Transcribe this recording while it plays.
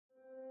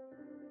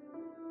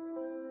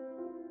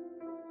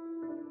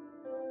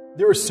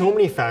There are so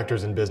many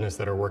factors in business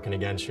that are working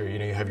against you.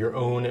 You have your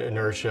own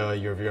inertia,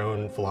 you have your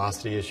own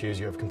velocity issues,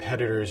 you have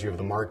competitors, you have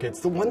the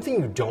markets. The one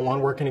thing you don't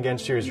want working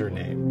against you is your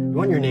name. You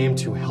want your name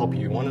to help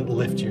you, you want it to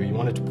lift you, you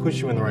want it to push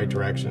you in the right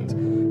directions.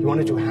 You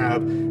want it to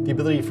have the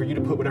ability for you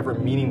to put whatever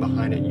meaning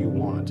behind it you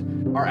want.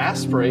 Our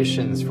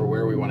aspirations for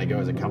where we want to go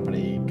as a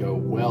company go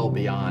well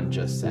beyond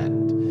just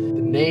send.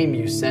 The name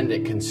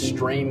YouSendIt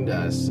constrained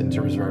us in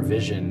terms of our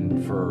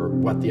vision for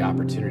what the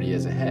opportunity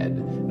is ahead.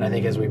 And I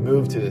think as we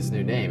move to this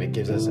new name, it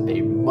gives us a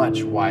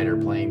much wider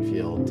playing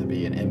field to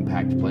be an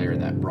impact player in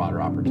that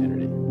broader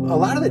opportunity. A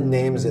lot of the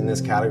names in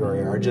this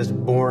category are just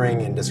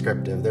boring and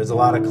descriptive. There's a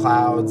lot of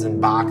clouds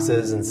and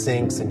boxes and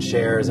sinks and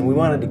shares, and we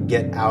wanted to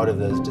get out of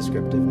those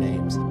descriptive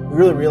names. We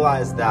really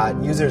realized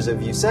that users of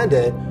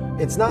YouSendIt,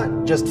 it's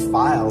not just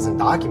files and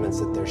documents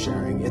that they're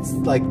sharing. It's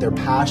like their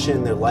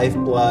passion, their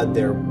lifeblood,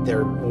 their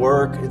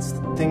work. It's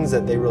things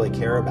that they really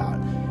care about.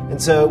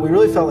 And so we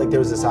really felt like there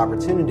was this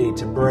opportunity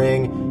to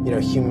bring,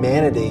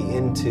 humanity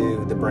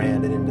into the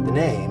brand and into the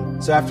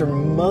name. So after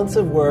months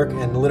of work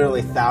and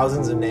literally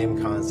thousands of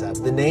name concepts,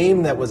 the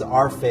name that was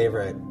our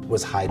favorite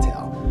was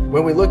Hightail.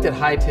 When we looked at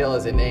Hightail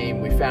as a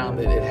name, we found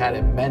that it had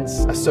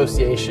immense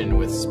association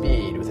with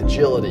speed, with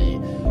agility,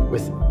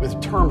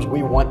 with terms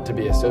we want to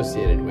be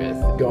associated with,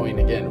 going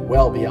again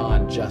well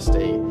beyond just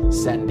a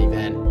send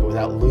event, but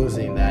without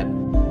losing that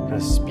kind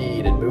of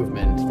speed and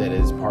movement that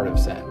is part of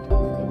send.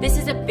 This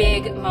is a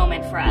big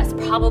moment for us,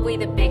 probably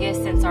the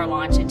biggest since our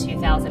launch in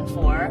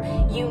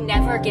 2004. You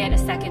never get a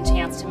second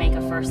chance to make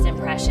a first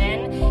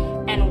impression,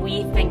 and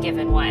we've been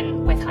given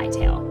one with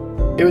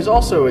Hightail. It was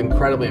also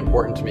incredibly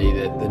important to me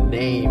that the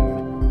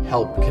name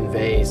helped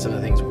convey some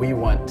of the things we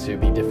want to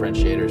be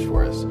differentiators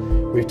for us.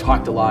 We've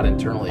talked a lot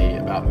internally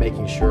about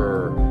making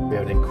sure we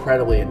have an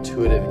incredibly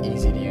intuitive,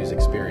 easy-to-use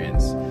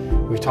experience.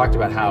 We've talked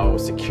about how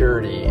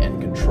security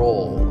and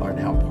control and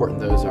how important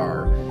those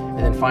are. And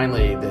then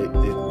finally, the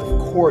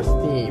core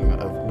theme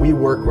of we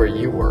work where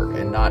you work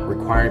and not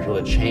requiring people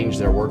to change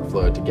their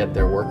workflow to get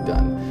their work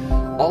done.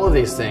 All of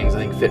these things, I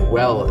think, fit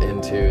well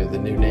into the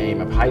new name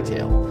of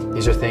Hightail.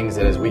 These are things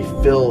that as we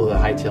fill the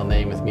Hightail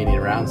name with meaning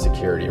around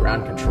security,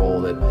 around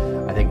control, that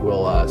I think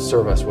will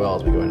serve us well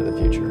as we go into the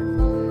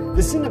future.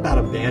 This isn't about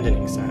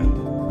abandoning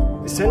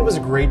send. Send was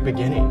a great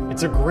beginning.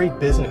 It's a great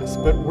business,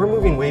 but we're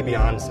moving way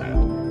beyond send.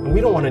 And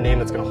we don't want a name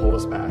that's going to hold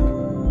us back.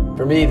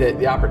 For me,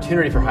 the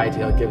opportunity for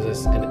Hightail gives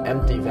us an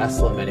empty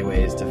vessel in many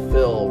ways to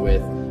fill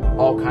with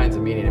all kinds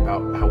of meaning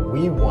about how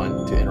we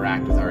want to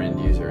interact with our end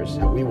users,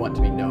 how we want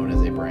to be known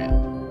as a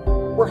brand.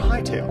 We're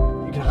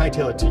Hightail. You can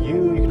hightail it to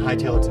you, you can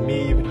hightail it to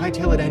me, you can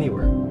hightail it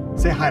anywhere.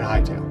 Say hi to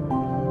Hightail.